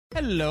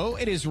Hello,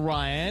 it is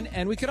Ryan,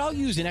 and we could all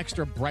use an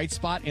extra bright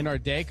spot in our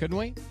day, couldn't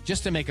we?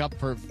 Just to make up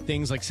for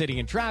things like sitting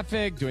in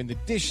traffic, doing the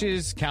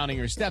dishes, counting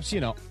your steps,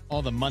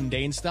 all the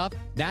mundane stuff.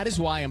 That is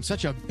why I'm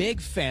such a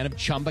big fan of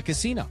Chumba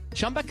Casino.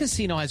 Chumba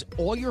Casino has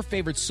all your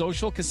favorite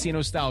social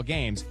casino-style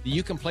games that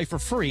you can play for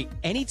free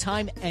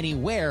anytime,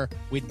 anywhere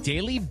with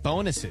daily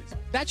bonuses.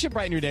 That should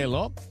brighten your day a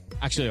little.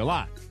 Actually, a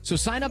lot. So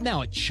sign up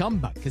now at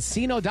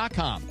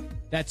ChumbaCasino.com.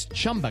 That's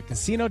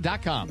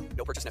ChumbaCasino.com.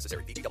 No purchase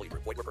necessary. VGW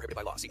Group. Void where prohibited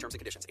by law. See terms and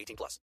conditions.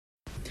 18+.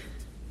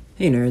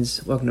 Hey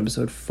nerds, welcome to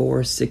episode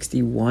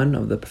 461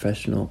 of the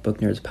Professional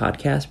Book Nerds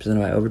podcast presented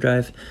by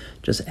Overdrive.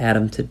 Just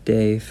Adam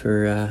today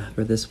for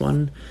this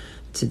one.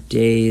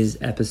 Today's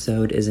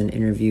episode is an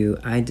interview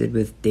I did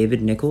with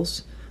David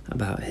Nicholls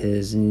about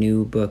his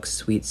new book,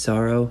 Sweet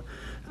Sorrow.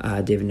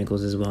 David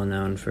Nicholls is well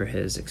known for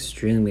his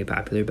extremely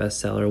popular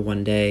bestseller,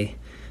 One Day,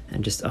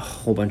 and just a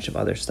whole bunch of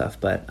other stuff.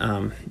 But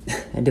I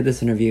did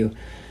this interview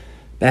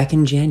back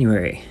in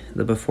January,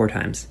 the before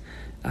times.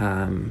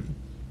 I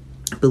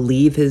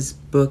believe his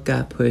book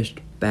got pushed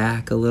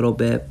back a little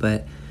bit,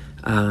 but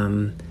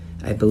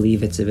I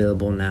believe it's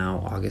available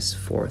now August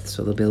 4th.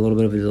 So there'll be a little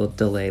bit of a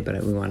delay,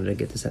 but we wanted to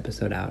get this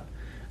episode out.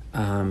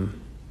 But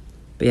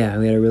yeah,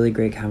 we had a really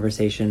great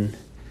conversation,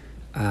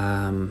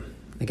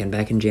 again,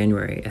 back in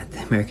January at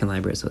the American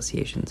Library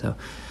Association. So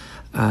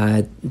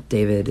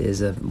David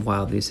is a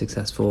wildly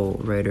successful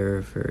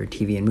writer for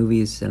TV and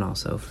movies, and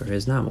also for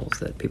his novels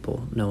that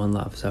people know and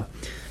love. So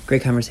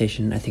great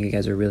conversation. I think you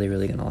guys are really,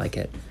 really going to like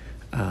it.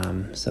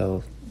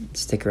 So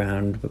stick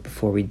around. But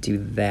before we do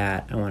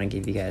that, I want to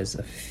give you guys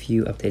a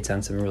few updates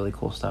on some really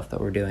cool stuff that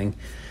we're doing.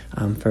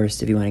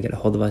 First, if you want to get a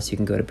hold of us, you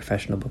can go to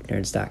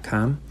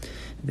professionalbooknerds.com.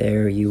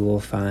 There you will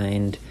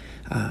find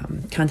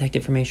contact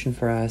information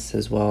for us,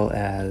 as well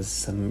as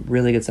some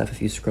really good stuff.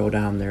 If you scroll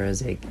down, there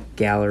is a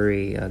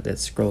gallery that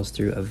scrolls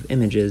through of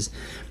images.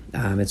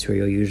 It's where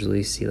you'll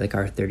usually see like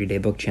our 30-day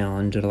book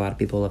challenge that a lot of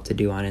people love to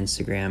do on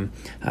Instagram.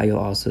 You'll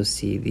also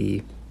see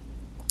the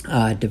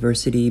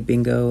diversity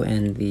bingo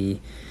and the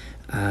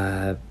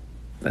I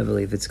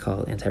believe it's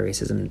called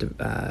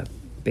anti-racism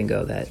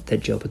bingo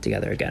that Jill put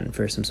together again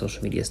for some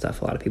social media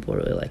stuff. A lot of people are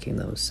really liking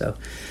those. So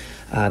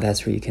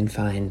that's where you can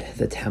find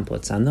the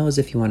templates on those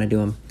if you want to do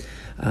them.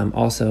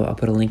 Also, I'll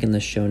put a link in the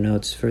show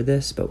notes for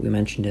this, but we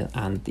mentioned it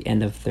on the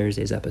end of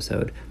Thursday's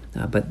episode.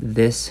 But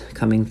this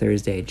coming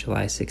Thursday,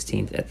 July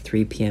 16th at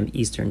 3 p.m.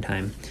 Eastern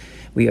Time,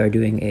 we are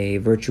doing a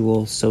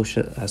virtual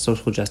social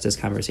justice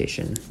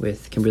conversation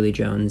with Kimberly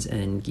Jones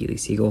and Geely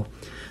Siegel.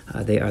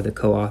 They are the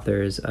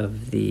co-authors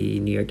of the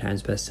New York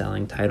Times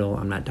bestselling title,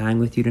 I'm Not Dying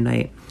With You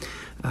Tonight.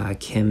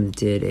 Kim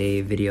did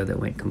a video that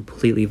went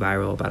completely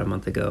viral about a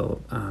month ago,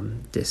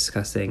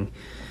 discussing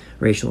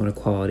racial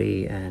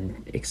inequality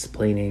and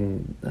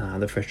explaining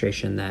the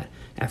frustration that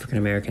African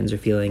Americans are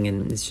feeling.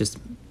 And it's just,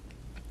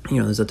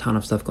 there's a ton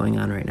of stuff going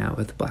on right now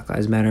with the Black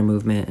Lives Matter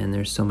movement, and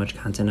there's so much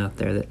content out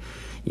there that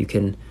you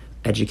can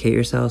educate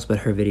yourselves. But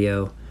her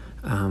video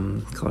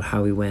called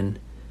How We Win,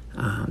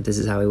 This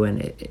Is How We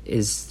Win, it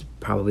is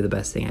probably the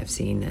best thing I've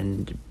seen.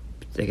 And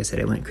like I said,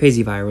 it went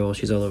crazy viral.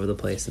 She's all over the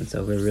place, and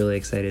so we're really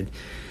excited.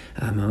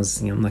 I'm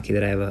lucky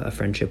that I have a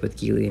friendship with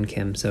Geely and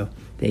Kim, so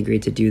they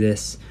agreed to do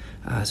this.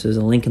 So there's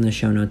a link in the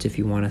show notes if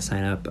you want to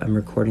sign up. I'm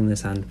recording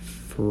this on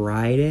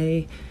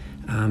Friday,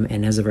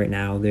 and as of right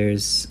now,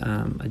 there's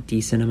a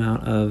decent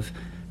amount of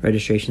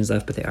registrations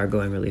left, but they are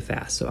going really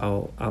fast. So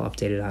I'll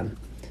update it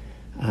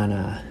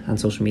on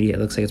social media. It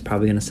looks like it's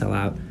probably going to sell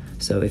out.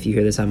 So if you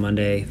hear this on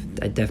Monday,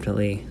 I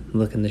definitely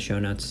look in the show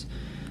notes,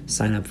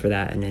 sign up for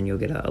that, and then you'll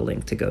get a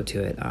link to go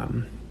to it.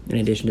 In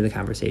addition to the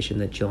conversation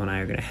that Jill and I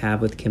are going to have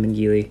with Kim and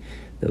Geely,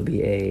 there'll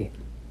be a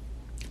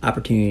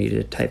opportunity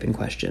to type in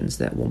questions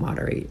that we'll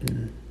moderate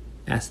and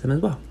ask them as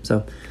well.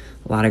 So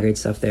a lot of great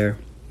stuff there.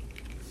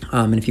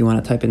 And if you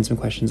want to type in some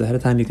questions ahead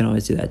of time, you can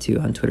always do that too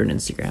on Twitter and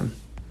Instagram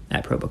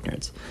at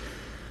ProBookNerds.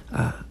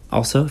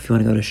 Also, if you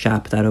want to go to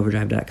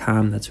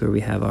shop.overdrive.com, that's where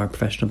we have our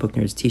Professional Book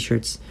Nerds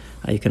t-shirts.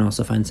 You can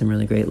also find some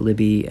really great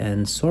Libby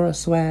and Sora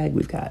swag.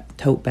 We've got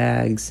tote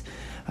bags.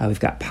 We've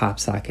got pop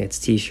sockets,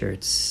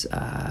 t-shirts,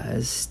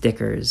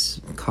 stickers,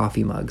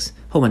 coffee mugs,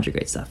 a whole bunch of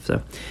great stuff.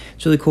 So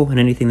it's really cool. And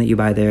anything that you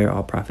buy there,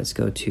 all profits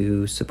go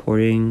to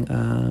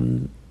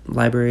supporting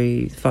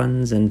library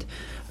funds and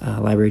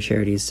library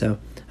charities. So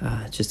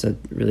it's just a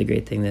really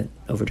great thing that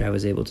Overdrive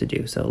was able to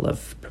do. So I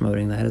love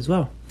promoting that as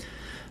well.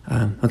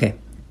 Okay,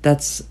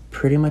 that's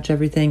pretty much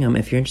everything.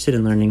 If you're interested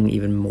in learning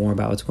even more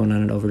about what's going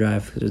on at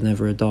Overdrive, because there's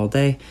never a dull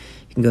day,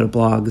 you can go to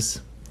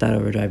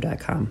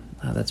blogs.overdrive.com.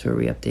 That's where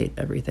we update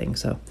everything.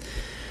 So,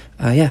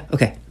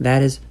 okay.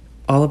 That is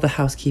all of the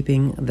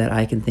housekeeping that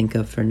I can think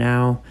of for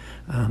now.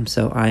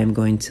 So I am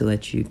going to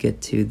let you get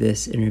to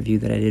this interview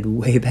that I did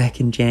way back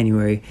in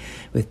January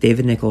with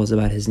David Nicholls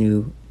about his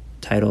new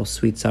title,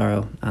 Sweet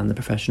Sorrow, on the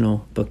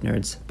Professional Book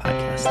Nerds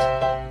podcast.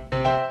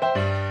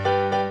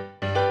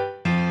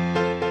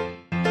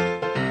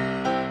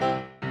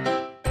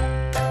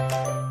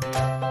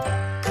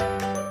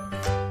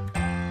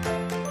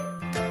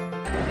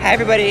 Hi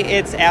everybody,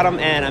 it's Adam,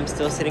 and I'm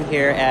still sitting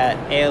here at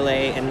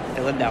ALA in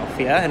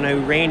Philadelphia, in a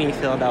rainy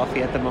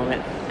Philadelphia at the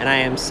moment, and I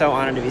am so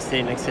honored to be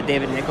sitting next to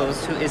David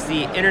Nicholls, who is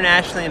the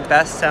internationally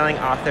best-selling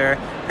author,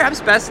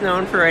 perhaps best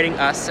known for writing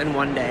Us and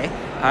One Day.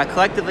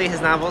 Collectively, his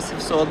novels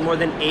have sold more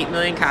than 8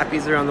 million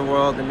copies around the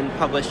world and been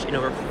published in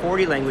over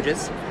 40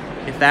 languages.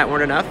 If that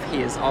weren't enough,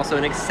 he is also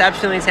an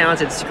exceptionally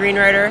talented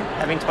screenwriter,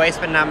 having twice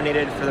been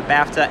nominated for the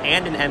BAFTA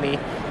and an Emmy.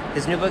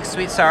 His new book,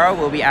 Sweet Sorrow,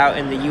 will be out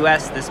in the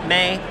U.S. this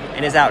May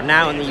and is out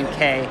now in the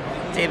U.K.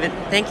 David,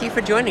 thank you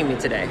for joining me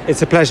today.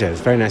 It's a pleasure.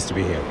 It's very nice to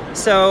be here.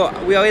 So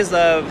we always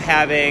love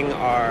having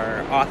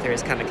our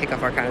authors kind of kick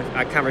off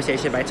our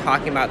conversation by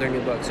talking about their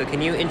new book. So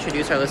can you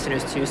introduce our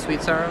listeners to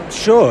Sweet Sorrow?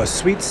 Sure.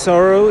 Sweet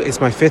Sorrow is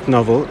my fifth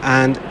novel,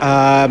 and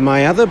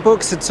my other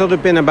books had sort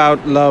of been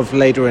about love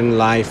later in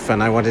life,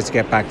 and I wanted to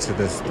get back to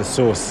the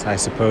source, I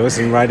suppose,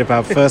 and write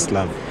about first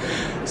love.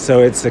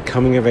 So it's a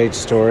coming-of-age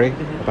story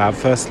about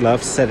first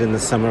love set in the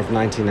summer of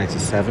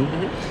 1997.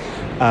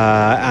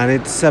 And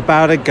it's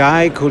about a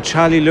guy called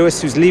Charlie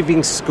Lewis who's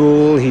leaving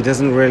school. He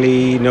doesn't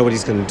really know what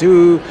he's going to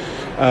do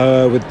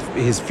with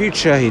his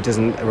future. He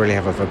doesn't really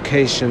have a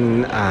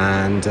vocation,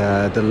 and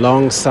the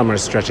long summer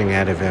is stretching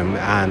ahead of him.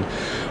 And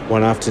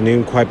one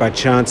afternoon, quite by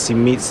chance, he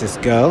meets this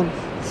girl,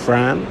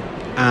 Fran,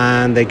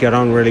 and they get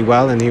on really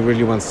well, and he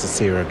really wants to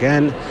see her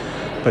again.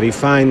 But he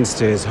finds,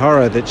 to his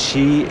horror, that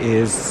she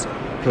is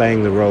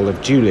playing the role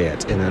of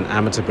Juliet in an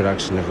amateur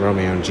production of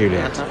Romeo and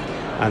Juliet.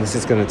 And this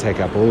is going to take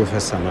up all of her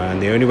summer, and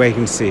the only way he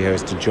can see her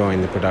is to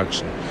join the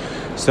production.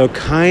 So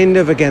kind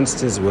of against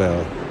his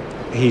will,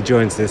 he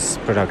joins this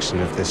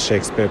production of this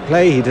Shakespeare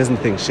play. He doesn't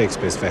think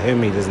Shakespeare's for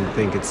him. He doesn't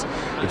think it's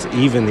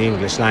even the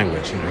English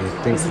language. He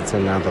thinks it's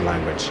another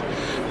language.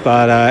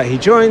 But he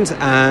joins,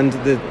 and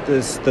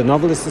the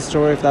novel is the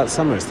story of that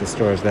summer. It's the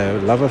story of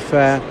their love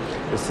affair.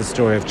 It's the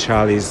story of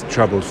Charlie's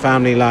troubled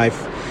family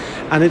life.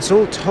 And it's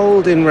all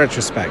told in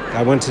retrospect.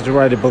 I wanted to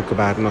write a book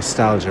about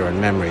nostalgia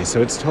and memory.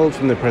 So it's told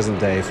from the present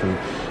day,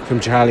 from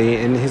Charlie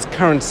in his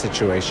current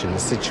situation, a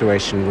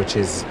situation which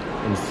is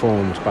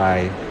informed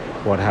by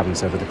what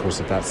happens over the course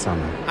of that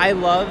summer. I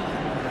love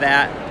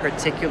that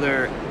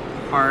particular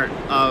part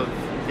of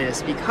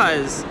this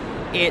because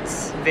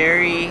it's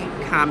very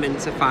common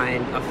to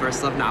find a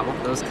first love novel.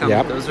 Those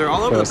are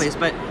all over the place,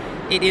 but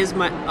it is a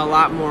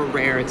lot more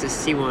rare to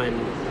see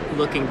one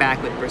looking back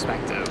with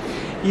perspective.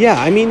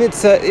 Yeah, I mean,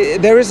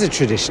 there is a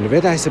tradition of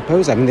it, I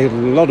suppose. I mean, there are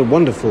a lot of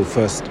wonderful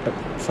first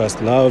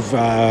love,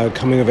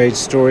 coming-of-age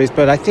stories,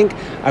 but I think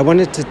I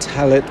wanted to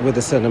tell it with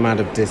a certain amount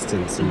of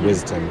distance and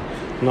wisdom.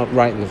 Not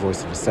write in the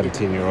voice of a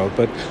 17-year-old,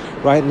 but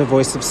write in the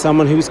voice of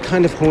someone who's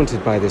kind of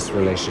haunted by this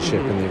relationship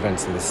and the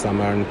events of the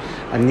summer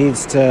and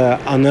needs to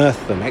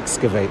unearth them,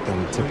 excavate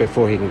them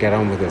before he can get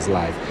on with his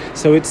life.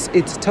 So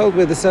it's told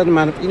with a certain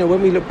amount of,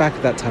 when we look back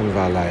at that time of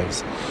our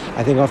lives,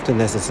 I think often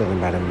there's a certain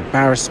amount of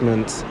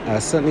embarrassment,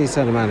 certainly a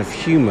certain amount of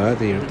humor,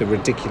 the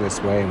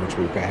ridiculous way in which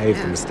we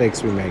behave, the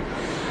mistakes we make,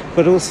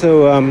 but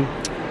also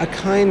a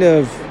kind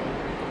of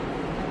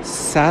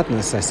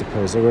sadness, I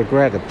suppose, a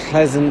regret, a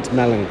pleasant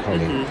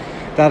melancholy.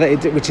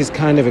 Which is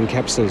kind of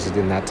encapsulated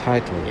in that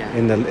title.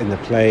 In the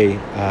play,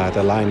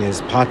 the line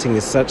is, "Parting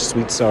is such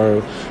sweet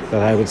sorrow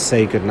that I would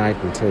say goodnight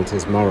until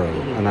 'tis morrow."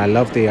 And I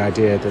love the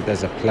idea that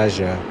there's a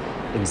pleasure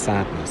in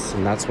sadness,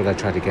 and that's what I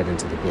try to get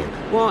into the book.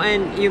 Well,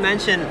 and you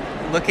mentioned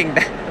looking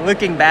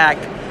back,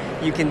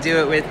 you can do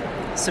it with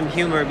some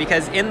humor,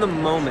 because in the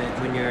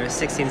moment when you're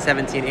 16,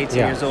 17,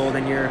 18 years old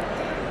and you're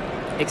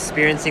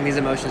experiencing these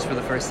emotions for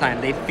the first time,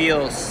 they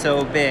feel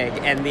so big,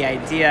 and the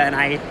idea, and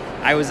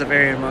I was a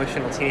very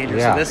emotional teenager,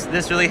 so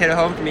this really hit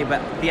home for me,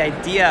 but the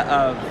idea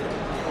of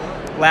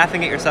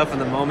laughing at yourself in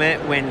the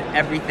moment when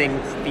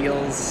everything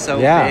feels so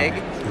big,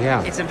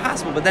 it's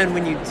impossible. But then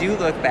when you do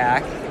look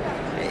back,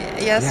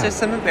 there's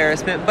some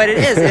embarrassment, but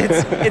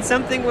it's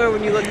something where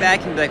when you look back,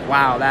 you can be like,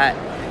 wow, that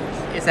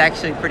is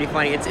actually pretty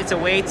funny. It's a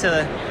way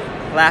to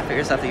laugh at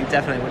yourself that you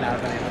definitely would not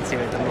have been able to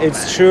at the moment.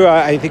 It's true.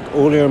 I think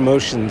all your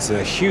emotions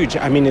are huge.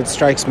 I mean, it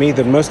strikes me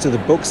that most of the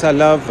books I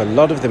love, a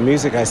lot of the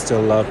music I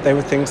still love, they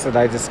were things that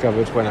I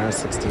discovered when I was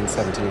 16,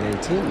 17,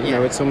 18. You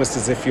know, it's almost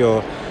as if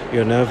your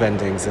nerve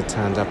endings are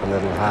turned up a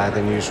little higher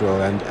than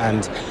usual,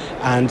 and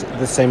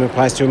the same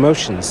applies to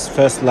emotions.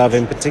 First love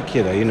in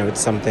particular,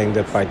 it's something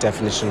that by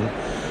definition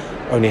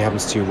only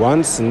happens to you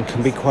once and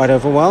can be quite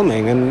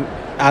overwhelming. And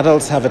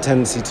adults have a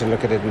tendency to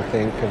look at it and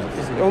think,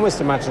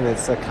 almost imagine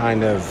it's a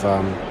kind of,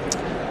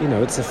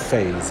 it's a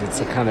phase.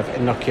 It's a kind of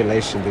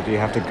inoculation that you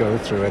have to go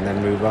through and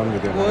then move on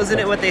with your life. Well, isn't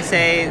it what they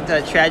say,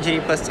 the tragedy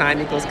plus time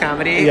equals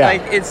comedy? Yeah.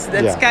 Like,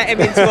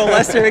 to a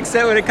lesser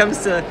extent when it comes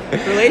to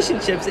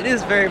relationships, it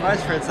is very much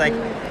where it's like,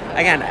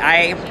 again,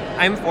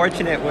 I'm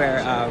fortunate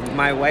where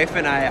my wife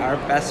and I, our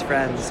best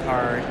friends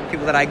are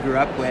people that I grew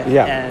up with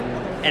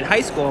in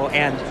high school,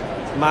 and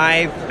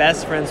my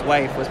best friend's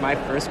wife was my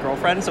first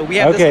girlfriend, so we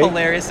have this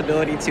hilarious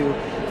ability to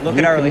look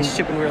at our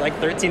relationship when we were like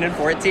 13 and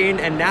 14,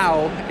 and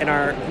now in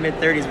our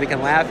mid-30s we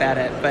can laugh at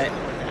it, but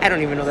I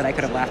don't even know that I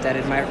could have laughed at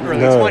it in my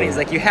early 20s.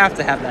 Like, you have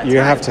to have that time.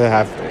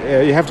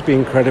 You have to be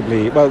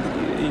incredibly, well,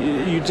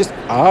 you just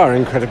are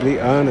incredibly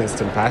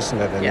earnest and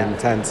passionate and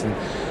intense. And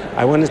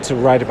I wanted to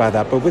write about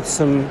that, but with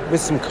some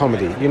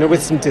comedy,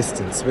 with some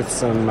distance, with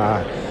some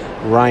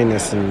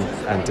wryness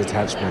and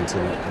detachment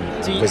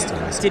and wisdom,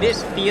 I suppose. Did it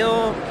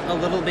feel a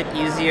little bit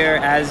easier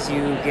as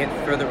you get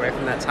further away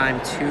from that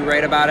time to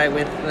write about it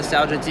with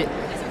nostalgia?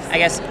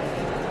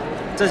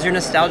 Does your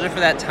nostalgia for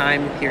that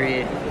time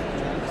period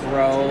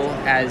grow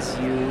as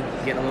you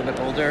get a little bit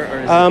older?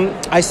 Or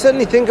I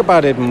certainly think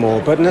about it more,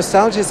 but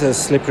nostalgia is a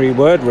slippery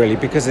word, really,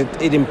 because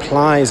it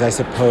implies, I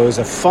suppose,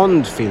 a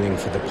fond feeling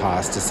for the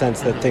past, a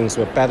sense that things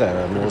were better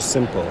and more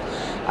simple.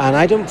 And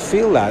I don't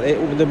feel that.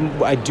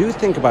 I do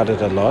think about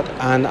it a lot,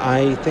 and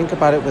I think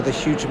about it with a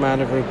huge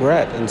amount of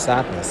regret and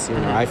sadness.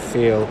 I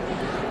feel,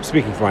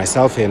 speaking for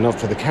myself here, not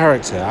for the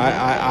character,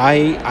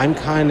 I'm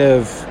kind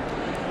of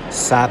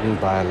saddened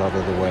by a lot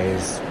of the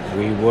ways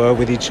we were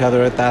with each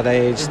other at that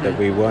age, that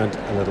we weren't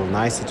a little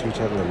nicer to each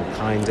other, a little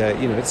kinder.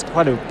 It's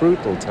quite a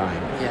brutal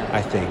time,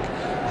 I think.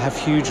 I have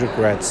huge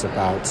regrets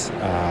about,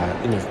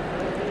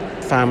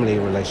 family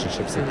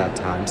relationships at that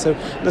time. So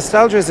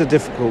nostalgia is a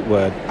difficult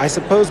word. I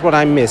suppose what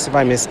I miss, if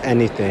I miss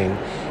anything,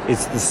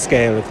 it's the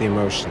scale of the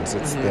emotions.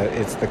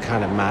 It's the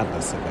kind of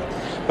madness of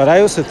it. But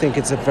I also think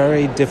it's a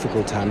very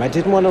difficult time. I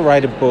didn't want to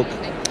write a book.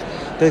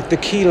 The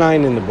key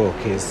line in the book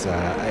is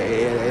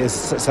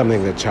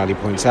something that Charlie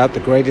points out. The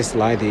greatest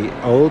lie the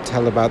old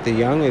tell about the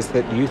young is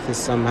that youth is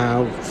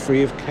somehow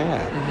free of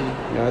care.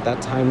 At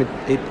that time,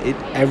 it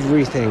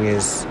everything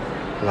is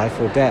life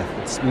or death.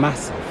 It's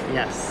massive.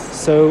 Yes.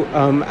 So,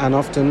 and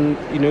often,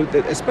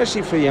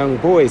 especially for young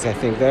boys, I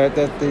think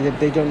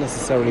they don't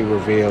necessarily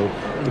reveal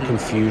the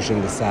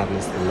confusion, the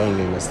sadness, the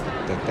loneliness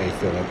that they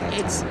feel at that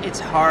time. It's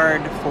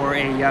hard for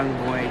a young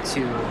boy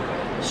to,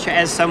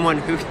 as someone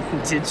who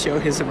did show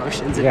his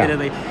emotions,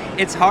 admittedly,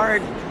 it's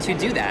hard to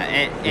do that.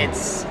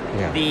 It's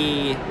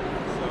the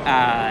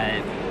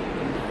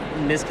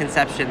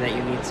misconception that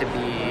you need to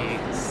be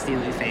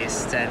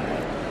steely-faced and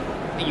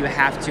you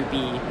have to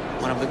be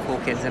one of the cool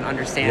kids and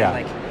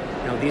understand,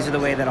 these are the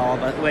way that all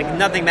of us,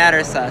 nothing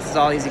matters to us. It's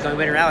all easy going.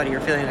 But in reality,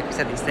 you're feeling, like you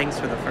said, these things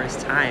for the first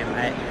time.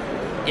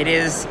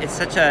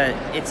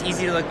 It's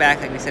easy to look back,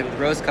 like we said, with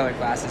rose-colored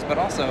glasses, but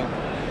also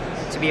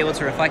to be able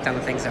to reflect on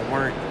the things that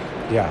weren't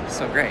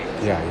so great.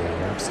 Yeah,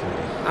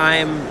 absolutely.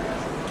 I'm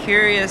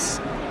curious,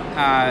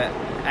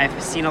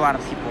 I've seen a lot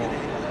of people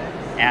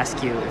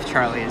ask you if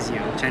Charlie is you,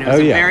 which I know is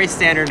a very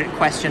standard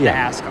question to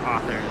ask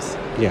authors.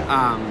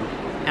 Yeah.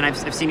 And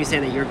I've seen you say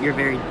that you're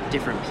very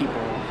different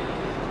people.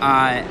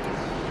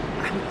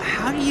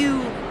 How do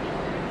you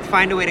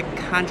find a way to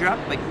conjure up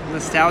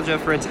nostalgia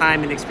for a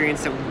time and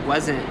experience that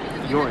wasn't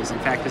yours? In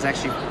fact, was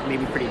actually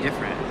maybe pretty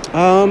different.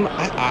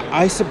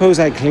 I suppose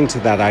I cling to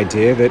that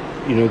idea that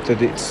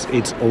that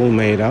it's all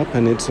made up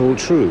and it's all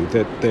true.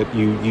 That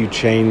you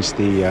change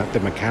the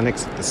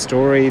mechanics of the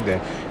story,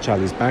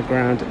 Charlie's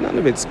background. None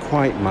of it's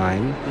quite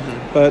mine,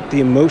 but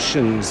the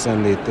emotions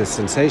and the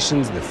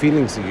sensations, the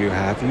feelings that you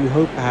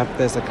hope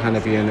there's a kind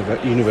of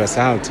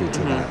universality to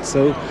that.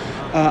 So.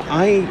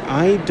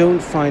 I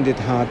don't find it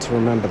hard to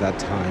remember that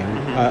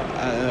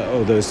time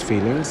or those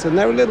feelings. And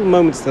there are little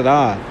moments that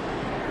are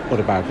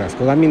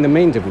autobiographical. I mean, the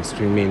main difference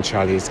between me and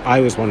Charlie is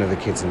I was one of the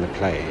kids in the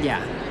play.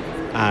 Yeah.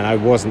 And I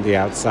wasn't the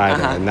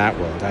outsider in that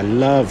world. I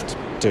loved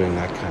doing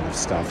that kind of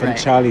stuff. And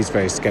Charlie's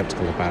very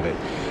skeptical about it.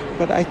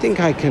 But I think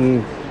I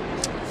can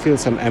feel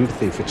some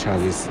empathy for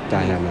Charlie's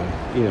dilemma.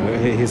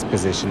 His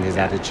position, his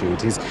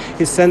attitude,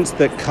 his sense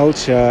that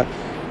culture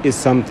is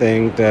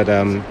something that...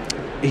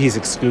 he's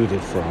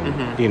excluded from,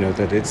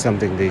 that it's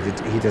something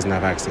that he doesn't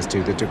have access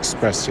to, that to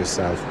express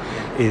yourself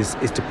is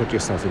to put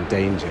yourself in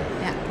danger.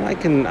 Yeah.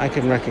 And I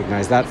can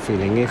recognize that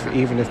feeling,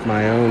 even if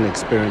my own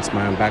experience,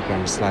 my own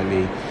background is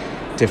slightly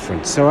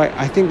different. So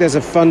I think there's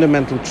a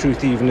fundamental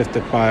truth, even if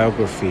the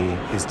biography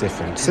is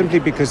different, simply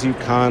because you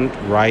can't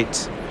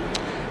write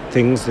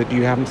things that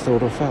you haven't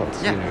thought or felt.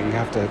 Yeah. You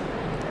have to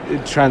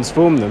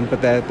transform them,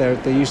 but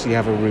they usually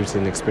have a root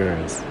in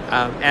experience.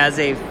 As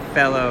a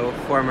fellow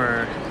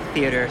former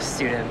theater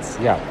students.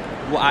 Yeah.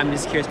 Well, I'm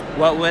just curious,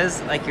 what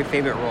was your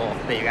favorite role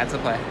that you got to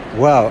play?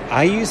 Well,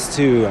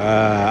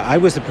 I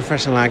was a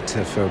professional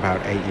actor for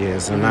about 8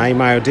 years, and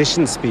my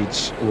audition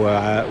speech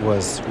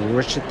was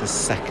Richard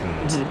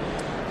II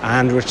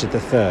and Richard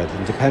III,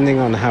 and depending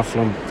on how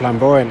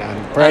flamboyant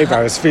and brave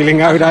I was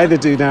feeling, I would either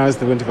do Now Is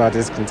the Winter of Our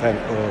Discontent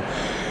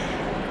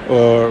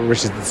or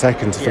Richard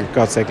II, for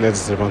God's sake, let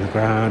us sit upon the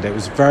ground. It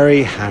was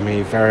very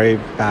hammy, very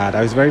bad.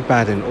 I was very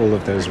bad in all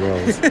of those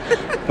roles.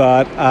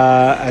 But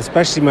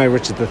especially my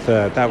Richard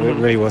III, that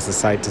really was a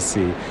sight to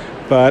see.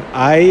 But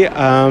I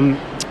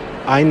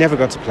never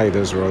got to play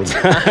those roles.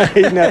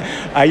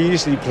 I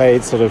usually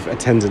played sort of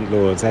attendant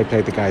lords. I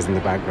played the guys in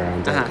the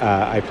background.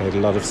 I played a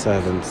lot of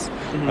servants,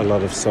 a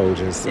lot of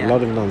soldiers, a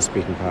lot of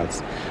non-speaking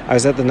parts. I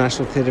was at the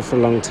National Theatre for a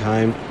long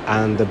time,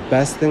 and the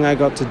best thing I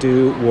got to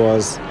do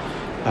was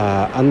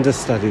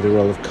understudy the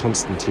role of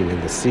Constantine in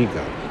The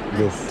Seagull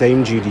with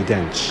Dame Judi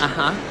Dench.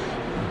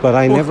 but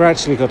I never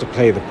actually got to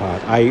play the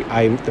part.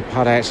 The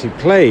part I actually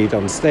played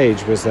on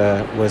stage was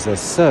a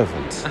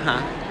servant.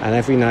 And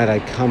every night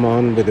I'd come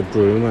on with a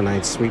broom and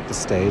I'd sweep the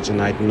stage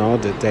and I'd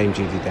nod at Dame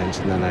Judi Dench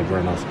and then I'd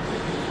run off.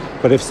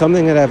 But if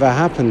something had ever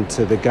happened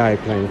to the guy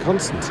playing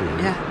Constantine,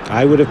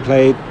 I would have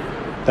played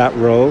that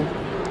role,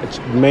 a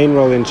main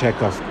role in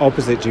Chekhov,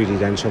 opposite Judi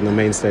Dench on the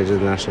main stage of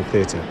the National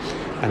Theatre.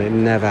 And it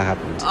never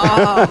happened.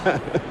 Oh,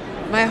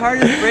 my heart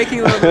is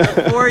breaking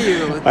for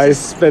you. I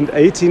spent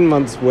 18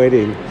 months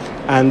waiting,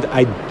 and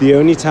the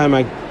only time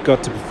I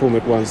got to perform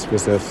it once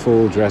was a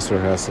full dress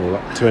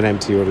rehearsal to an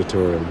empty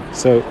auditorium.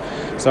 So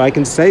I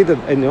can say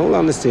that, in all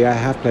honesty, I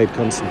have played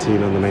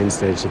Constantine on the main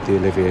stage of the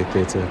Olivier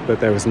Theatre,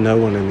 but there was no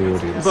one in the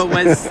audience. But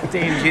was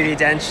Dame Judi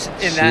Dench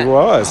in that? She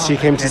was. Oh, she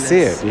came to see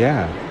it,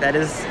 yeah. That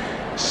is...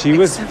 She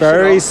was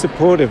very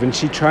supportive, and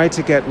she tried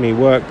to get me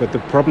work, but the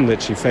problem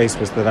that she faced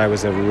was that I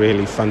was a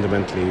really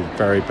fundamentally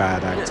very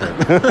bad actor.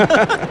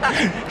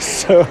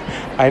 So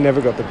I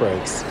never got the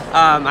breaks.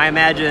 I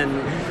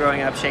imagine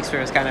growing up, Shakespeare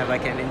was kind of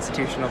like an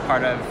institutional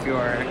part of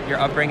your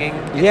upbringing.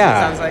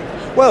 Yeah. It sounds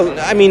like. Well,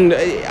 I mean,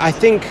 I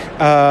think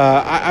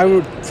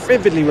I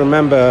vividly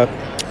remember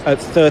at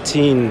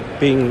 13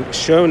 being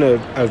shown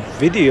a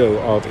video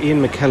of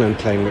Ian McKellen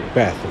playing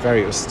Macbeth, a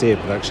very austere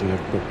production of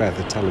Macbeth,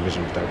 a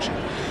television production,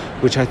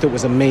 which I thought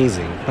was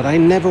amazing. But I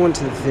never went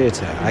to the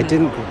theatre. I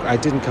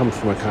didn't come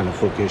from a kind of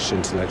bookish,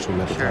 intellectual,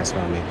 middle-class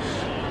family.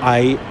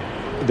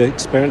 The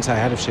experience I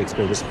had of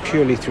Shakespeare was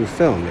purely through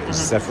film. It was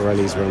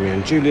Zeffirelli's Romeo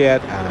and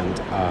Juliet and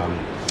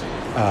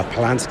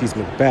Polanski's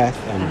Macbeth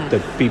and the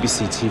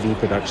BBC TV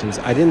productions.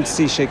 I didn't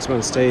see Shakespeare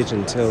on stage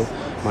until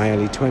my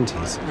early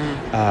 20s.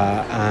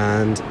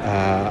 And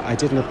I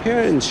didn't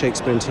appear in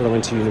Shakespeare until I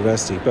went to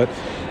university. But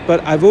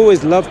I've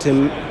always loved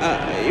him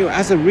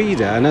as a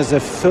reader and as a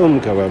film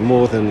goer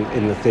more than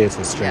in the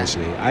theatre,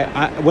 strangely.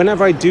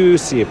 Whenever I do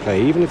see a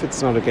play, even if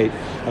it's not a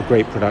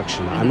great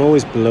production, I'm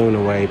always blown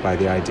away by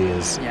the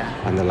ideas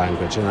and the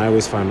language. And I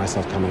always find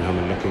myself coming home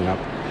and looking up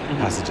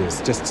passages,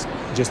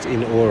 just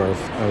in awe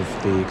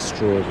of the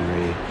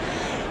extraordinary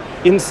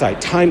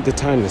insight, the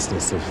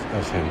timelessness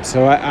of him.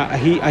 So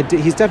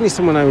he's definitely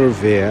someone I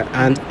revere.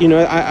 And,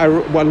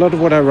 a lot of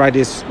what I write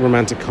is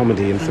romantic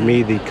comedy. And for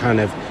me, the kind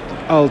of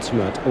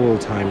ultimate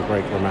all-time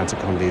great romantic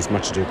comedy is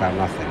Much Ado About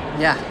Nothing.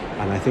 Yeah.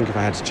 And I think if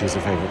I had to choose a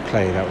favourite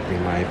play, that would be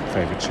my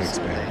favourite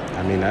Shakespeare.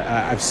 I mean,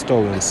 I've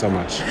stolen so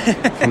much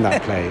from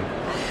that play.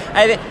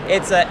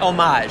 It's an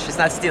homage. It's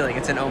not stealing,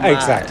 it's an homage.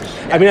 Exactly.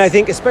 Yes. I mean, I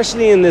think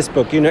especially in this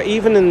book,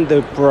 even in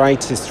the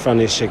brightest,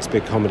 funniest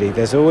Shakespeare comedy,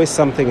 there's always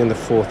something in the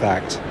fourth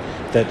act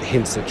that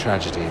hints at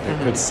tragedy,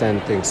 that could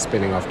send things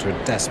spinning off to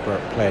a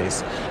desperate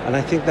place. And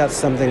I think that's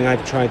something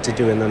I've tried to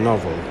do in the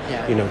novel.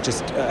 Yeah.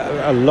 Just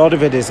a lot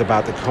of it is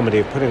about the comedy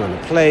of putting on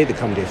a play, the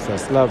comedy of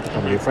first love, the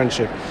comedy of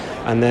friendship,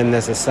 and then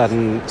there's a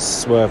sudden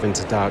swerve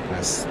into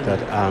darkness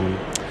that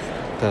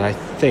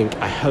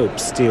I hope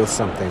steals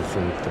something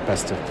from the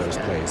best of those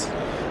plays.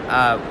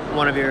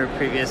 One of your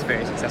previous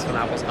very successful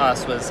novels,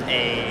 Us,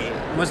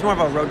 was more of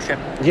a road trip.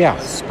 Yeah.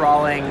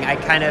 Sprawling.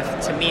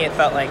 To me, it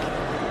felt like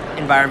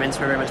environments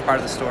were very much part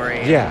of the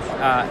story.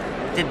 Yeah.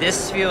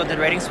 Did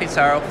Writing Sweet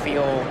Sorrow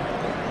feel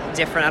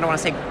different? I don't want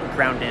to say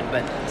grounded,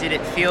 but did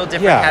it feel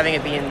different having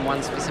it be in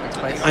one specific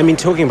place? I mean,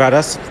 talking about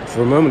Us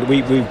for a moment,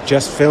 we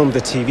just filmed the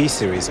TV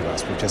series of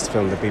Us. We just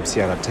filmed the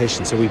BBC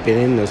adaptation, so we've been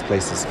in those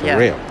places for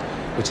real,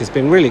 which has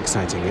been really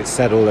exciting. It's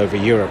set all over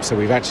Europe, so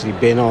we've actually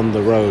been on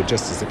the road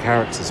just as the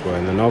characters were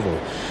in the novel.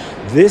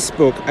 This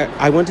book,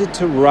 I wanted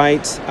to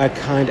write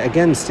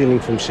again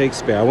stealing from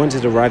Shakespeare, I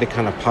wanted to write a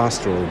kind of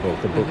pastoral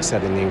book, a book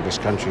set in the English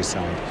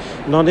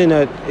countryside. Not in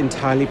an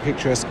entirely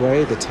picturesque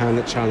way. The town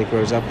that Charlie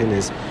grows up in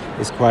is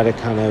quite a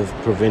kind of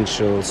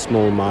provincial,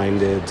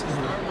 small-minded,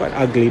 quite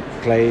ugly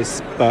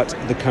place, but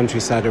the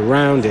countryside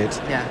around it,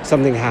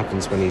 something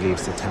happens when he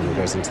leaves the town and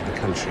goes into the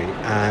country.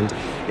 And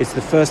it's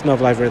the first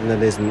novel I've written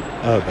that isn't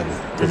urban,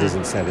 that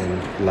isn't set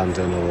in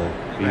London or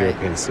a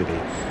European city.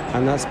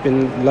 And that's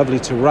been lovely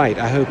to write.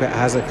 I hope it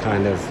has a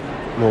kind of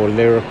more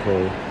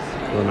lyrical,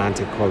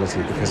 romantic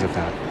quality because of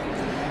that.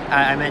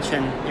 I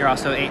mentioned you're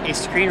also a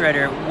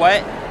screenwriter.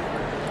 What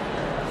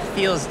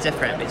feels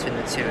different between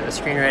the two, the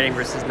screenwriting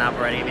versus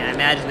novel writing? I mean, I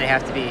imagine they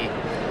have to be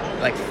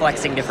like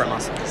flexing different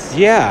muscles.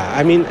 Yeah,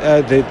 I mean,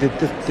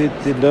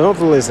 the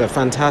novel is a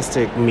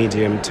fantastic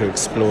medium to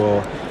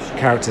explore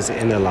characters'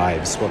 inner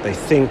lives, what they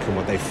think and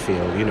what they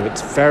feel.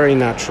 It's very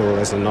natural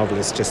as a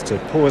novelist just to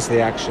pause the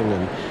action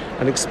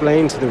and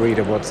explain to the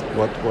reader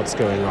what's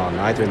going on,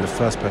 either in the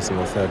first person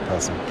or third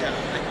person.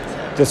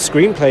 The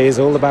screenplay is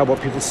all about what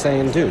people say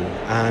and do,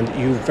 and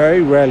you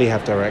very rarely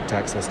have direct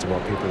access to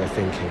what people are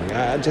thinking.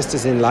 Just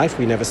as in life,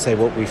 we never say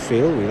what we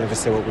feel, we never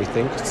say what we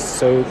think,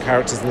 so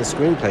characters in the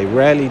screenplay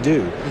rarely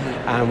do.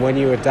 And when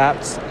you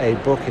adapt a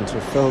book into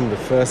a film, the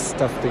first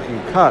stuff that you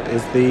cut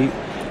is the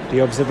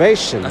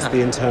observations,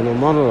 the internal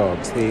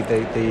monologues,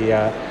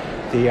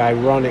 the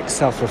ironic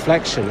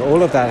self-reflection.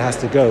 All of that has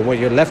to go. What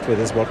you're left with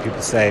is what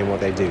people say and what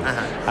they do.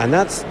 And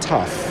that's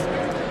tough,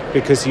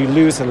 because you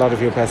lose a lot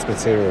of your best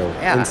material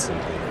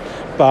instantly.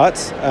 But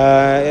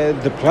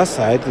the plus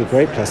side, the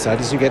great plus side,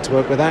 is you get to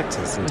work with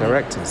actors and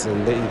directors,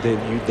 and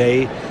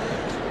they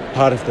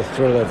part of the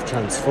thrill of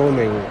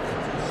transforming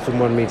from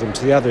one medium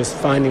to the other is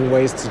finding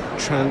ways to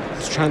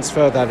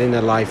transfer that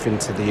inner life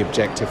into the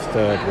objective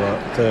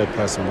third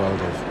person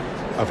world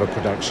of a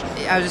production.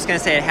 I was just going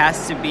to say, it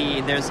has to be,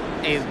 there's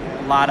a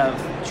lot of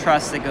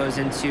trust that goes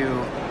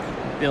into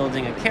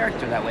building a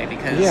character that way,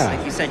 because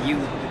like you said, you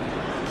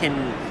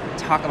can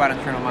talk about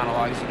internal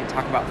monologues, you can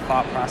talk about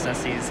thought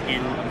processes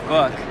in a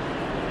book,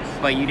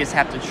 but you just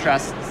have to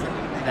trust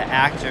the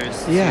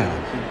actors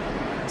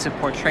to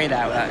portray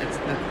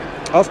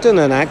that. Often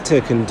an actor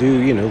can do,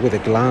 with a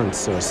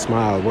glance or a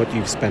smile, what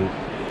you've spent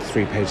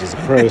 3 pages of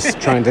prose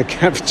trying to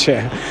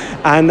capture,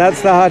 and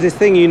that's the hardest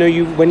thing.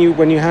 When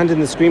you hand in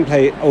the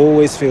screenplay, it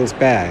always feels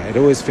bare. It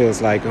always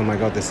feels like, oh my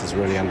God, this is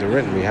really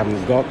underwritten. We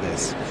haven't got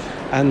this.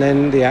 And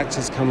then the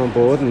actors come on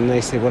board and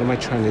they say, what am I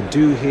trying to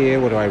do here?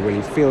 What do I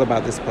really feel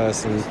about this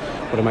person?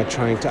 What am I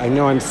trying to... I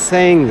know I'm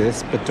saying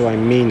this, but do I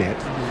mean it?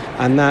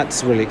 And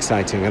that's really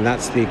exciting, and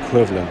that's the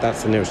equivalent.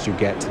 That's the nearest you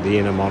get to the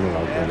inner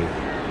monologue, really.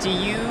 Do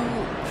you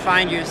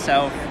find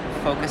yourself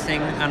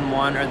focusing on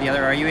one or the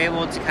other? Are you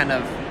able to kind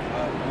of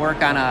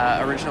work on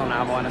an original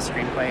novel and a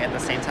screenplay at the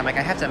same time? Like,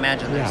 I have to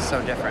imagine they're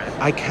so different.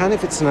 I can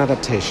if it's an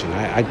adaptation.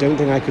 I don't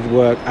think I could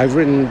work... I've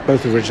written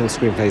both original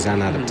screenplays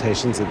and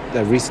adaptations.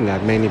 Recently,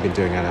 I've mainly been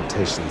doing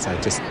adaptations. I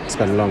just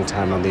spent a long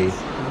time on the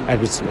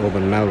Edward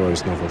Alban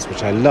Melrose novels,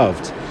 which I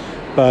loved.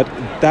 But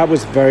that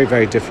was very,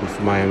 very different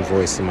from my own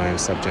voice and my own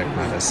subject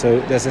matter.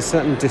 So there's a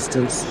certain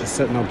distance, a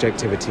certain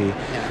objectivity.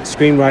 Yeah.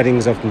 Screenwriting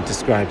is often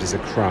described as a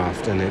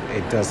craft, and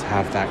it does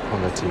have that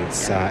quality.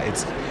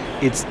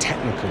 It's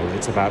technical,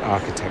 it's about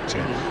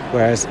architecture.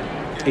 Whereas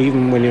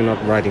even when you're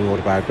not writing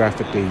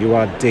autobiographically, you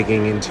are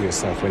digging into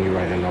yourself when you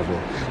write a novel.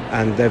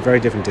 And they're very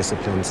different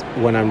disciplines.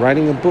 When I'm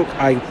writing a book,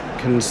 I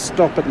can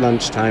stop at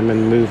lunchtime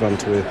and move on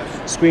to a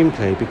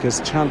screenplay, because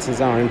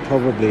chances are I'm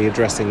probably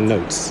addressing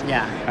notes.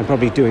 Yeah. I'm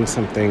probably doing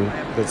something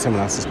that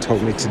someone else has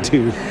told me to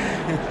do,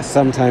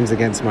 sometimes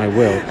against my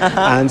will.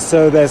 And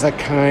so there's a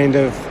kind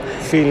of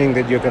feeling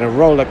that you're going to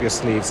roll up your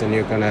sleeves and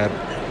you're going to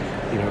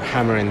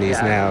hammer in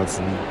these nails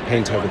and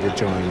paint over the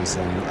joins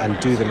and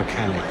do the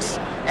mechanics.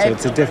 So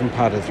it's a different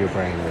part of your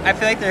brain. Really. I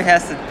feel like there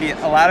has to be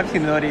a lot of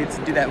humility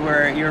to do that,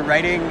 where you're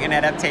writing an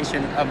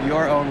adaptation of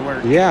your own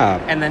work.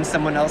 Yeah. And then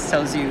someone else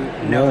tells you,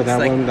 no,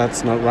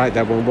 that's not right.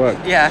 That won't work.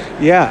 Yeah.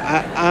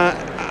 Yeah.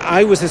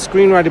 I was a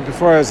screenwriter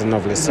before I was a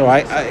novelist, so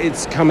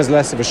it's come as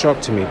less of a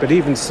shock to me. But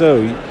even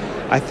so,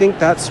 I think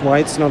that's why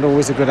it's not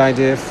always a good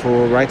idea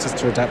for writers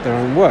to adapt their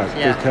own work,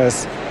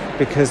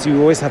 because you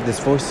always have this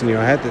voice in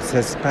your head that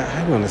says, but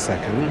hang on a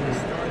second,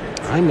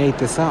 I made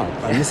this up,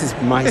 and this is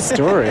my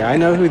story. I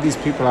know who these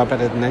people are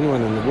better than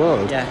anyone in the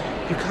world. Yeah.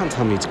 You can't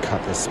tell me to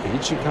cut this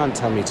speech. You can't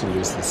tell me to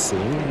lose this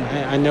scene.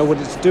 I know what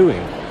it's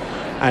doing.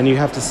 And you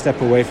have to step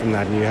away from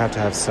that, and you have to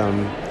have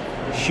some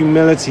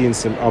humility and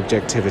some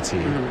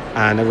objectivity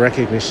and a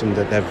recognition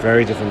that they're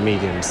very different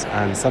mediums,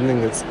 and something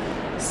that's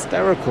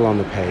hysterical on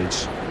the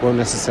page won't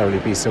necessarily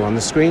be so on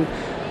the screen.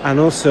 And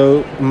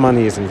also,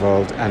 money is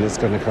involved, and it's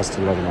going to cost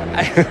a lot of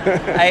money.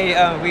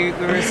 We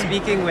were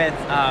speaking with,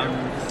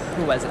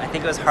 who was it? I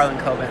think it was Harlan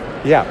Coben.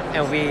 Yeah.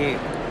 And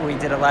we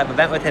did a live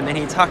event with him, and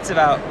he talked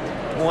about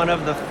one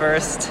of the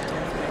first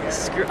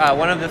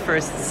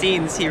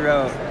scenes he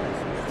wrote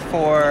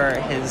for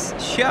his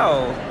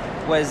show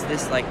was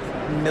this like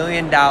 $1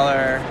 million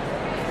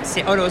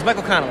scene. Oh no, it was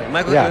Michael Connelly.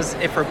 It was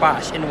it for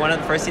Bosch, and one of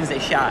the first scenes they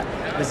shot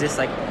was this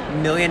like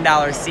 $1 million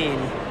scene.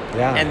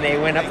 Yeah. And they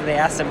went up and they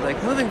asked him,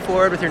 like, moving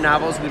forward with your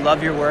novels, we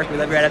love your work, we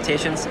love your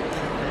adaptations.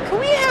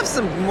 Can we have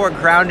some more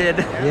grounded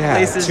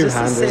places?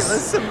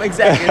 Two-handers.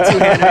 Exactly, a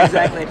two-hander,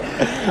 exactly.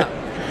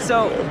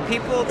 So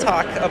people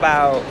talk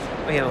about,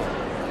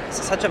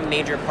 such a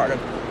major part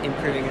of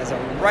improving as a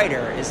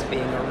writer is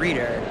being a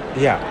reader.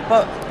 Yeah.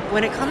 But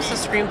when it comes to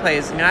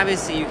screenplays,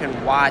 obviously you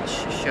can watch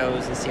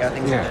shows and see how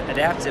things are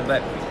adapted,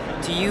 but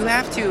do you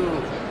have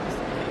to...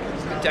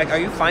 Are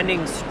you finding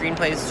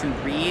screenplays to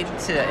read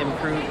to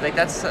improve? Like,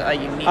 that's a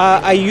unique...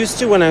 I used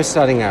to when I was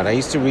starting out. I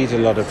used to read a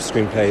lot of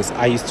screenplays.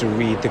 I used to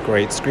read the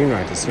great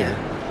screenwriters,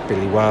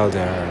 Billy Wilder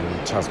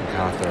and Charles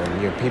MacArthur,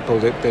 and people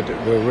that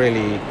were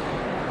really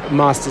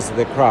masters of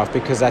their craft,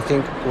 because I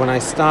think when I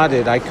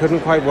started, I couldn't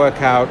quite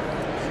work out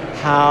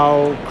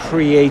how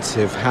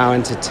creative, how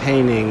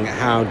entertaining,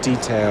 how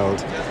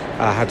detailed,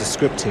 how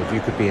descriptive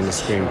you could be in a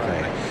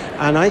screenplay.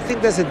 And I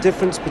think there's a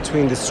difference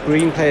between the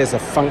screenplay as a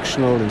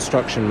functional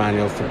instruction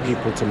manual for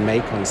people to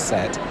make on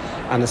set,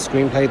 and a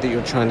screenplay that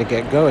you're trying to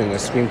get going, a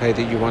screenplay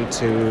that you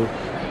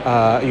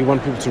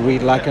want people to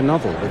read like a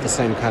novel with the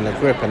same kind of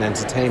grip and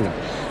entertainment.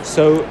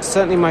 So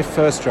certainly my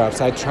first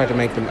drafts, I try to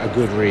make them a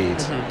good read.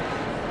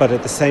 But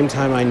at the same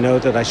time, I know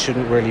that I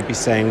shouldn't really be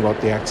saying what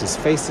the actor's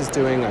face is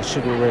doing. I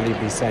shouldn't really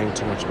be saying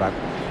too much about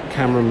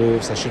camera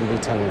moves. I shouldn't be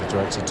telling the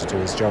director to do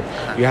his job.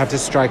 You have to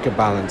strike a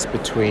balance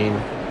between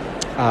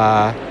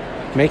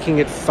making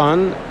it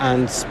fun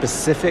and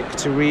specific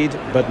to read,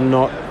 but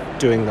not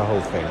doing the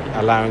whole thing,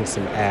 allowing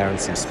some air and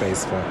some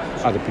space for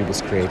other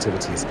people's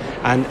creativities.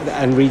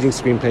 And reading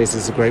screenplays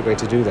is a great way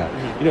to do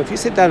that. You know, if you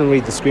sit down and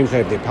read the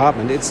screenplay of The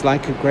Apartment, it's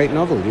like a great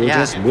novel. You'll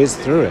just whiz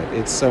through it.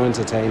 It's so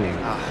entertaining.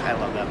 Oh, I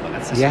love that book.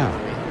 That's such a good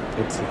movie.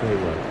 It's a great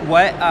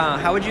work.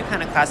 How would you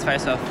kind of classify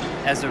yourself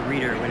as a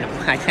reader? When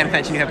I can't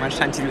imagine you have much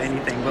time to do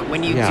anything, but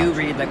when you do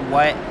read, like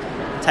what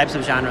types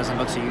of genres and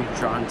books are you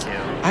drawn to?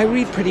 I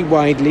read pretty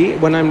widely.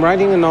 When I'm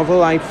writing a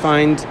novel, I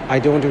find I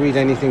don't want to read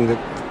anything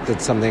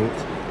that's something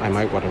I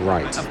might want to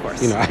write. Of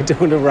course. You know, I don't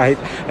want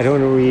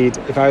to read.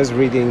 If I was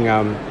reading,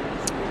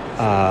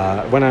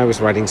 when I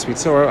was writing Sweet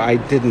Sorrow, I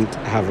didn't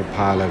have a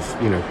pile of,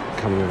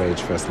 coming-of-age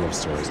first love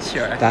stories.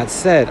 Sure. That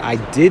said, I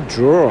did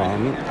draw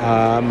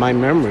on my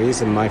memories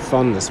and my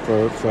fondness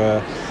for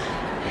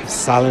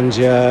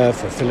Salinger,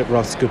 for Philip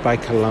Roth's Goodbye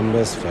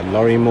Columbus, for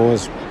Laurie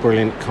Moore's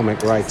brilliant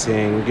comic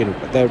writing. You know,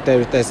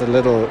 there's a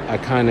little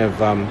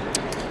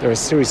there are a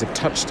series of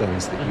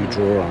touchstones that you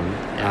draw on,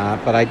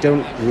 but I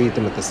don't read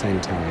them at the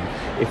same time.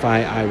 If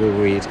I will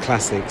read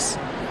classics,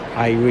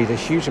 I read a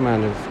huge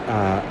amount of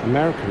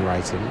American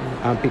writing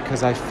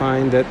because I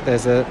find that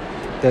there's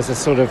a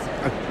sort of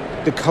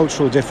the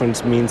cultural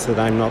difference means that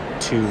I'm not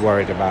too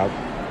worried about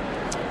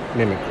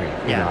mimicry.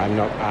 You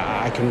know,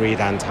 I can read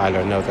Anne Tyler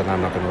and know that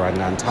I'm not going to write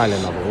an Anne Tyler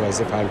novel. Whereas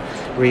if I'm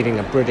reading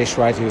a British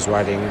writer who's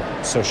writing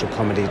social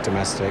comedy,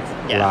 domestic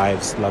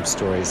lives, love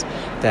stories,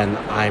 then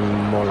I'm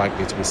more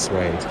likely to be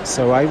swayed.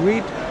 So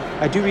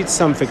I do read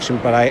some fiction,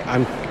 but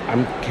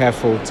I'm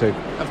careful to,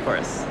 of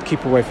course,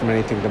 keep away from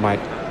anything that might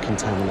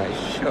contaminate.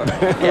 Sure.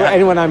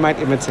 Anyone I might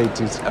imitate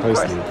too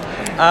closely.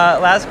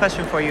 Last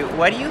question for you.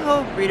 What do you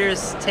hope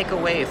readers take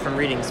away from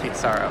reading Sweet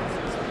Sorrow?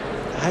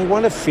 I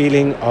want a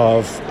feeling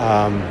of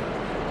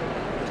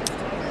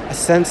a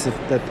sense of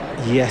that,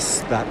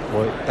 yes,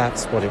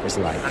 that's what it was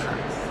like.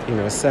 You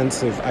know, a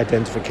sense of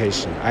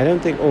identification. I don't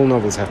think all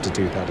novels have to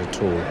do that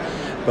at all.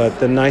 But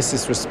the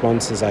nicest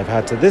responses I've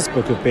had to this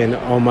book have been,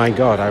 oh my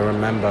God, I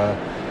remember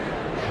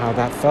how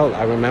that felt.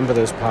 I remember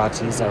those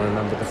parties. I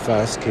remember the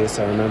first kiss.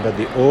 I remember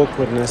the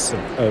awkwardness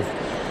of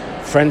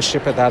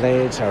friendship at that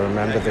age. I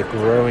remember the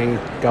growing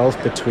gulf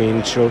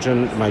between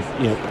children,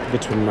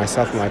 between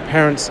myself and my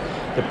parents.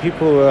 The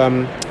people,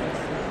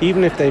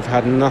 even if they've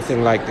had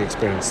nothing like the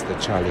experience that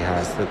Charlie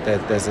has,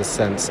 that there's a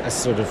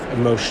sort of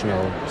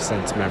emotional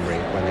sense memory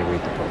when they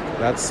read the book.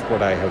 That's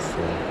what I hope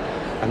for.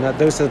 And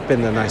those have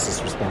been the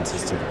nicest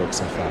responses to the book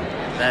so far.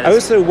 I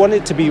also want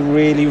it to be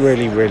really,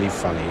 really, really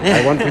funny.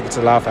 I want people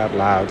to laugh out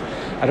loud.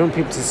 I don't want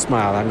people to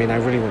smile. I mean, I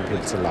really want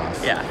people to laugh.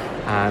 Yeah.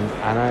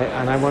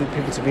 And I want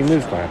people to be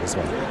moved by it as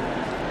well.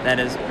 That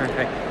is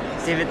perfect.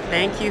 David,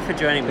 thank you for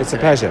joining me It's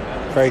today. a pleasure.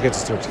 Very good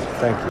to talk to you.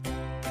 Thank you.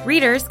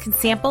 Readers can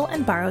sample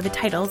and borrow the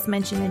titles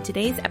mentioned in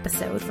today's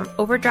episode from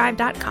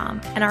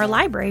Overdrive.com, and our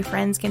library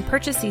friends can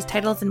purchase these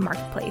titles in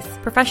Marketplace.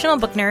 Professional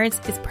Book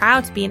Nerds is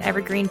proud to be an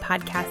Evergreen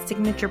Podcast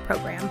signature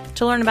program.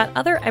 To learn about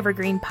other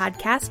Evergreen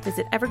podcasts,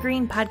 visit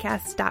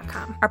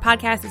evergreenpodcasts.com. Our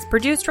podcast is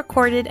produced,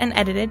 recorded, and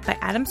edited by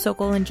Adam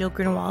Sokol and Jill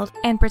Grunewald,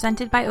 and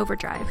presented by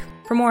Overdrive.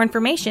 For more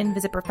information,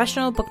 visit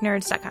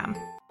professionalbooknerds.com.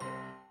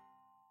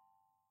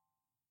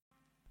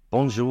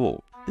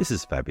 Bonjour. This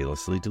is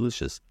Fabulously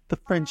Delicious, the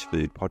French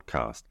food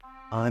podcast.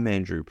 I'm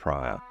Andrew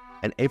Pryor,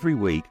 and every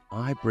week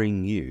I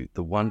bring you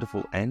the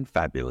wonderful and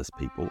fabulous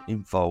people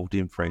involved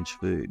in French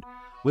food,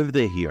 whether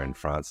they're here in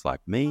France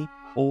like me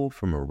or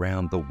from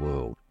around the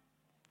world.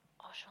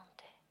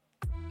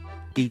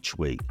 Each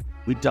week,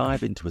 we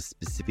dive into a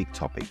specific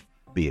topic,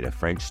 be it a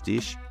French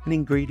dish, an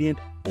ingredient,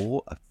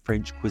 or a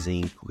French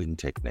cuisine cooking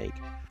technique.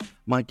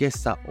 My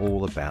guests are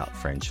all about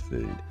French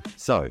food,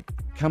 so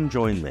come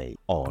join me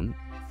on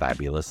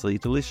Fabulously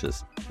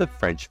Delicious, the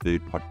French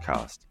food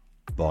podcast.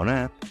 Bon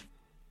app!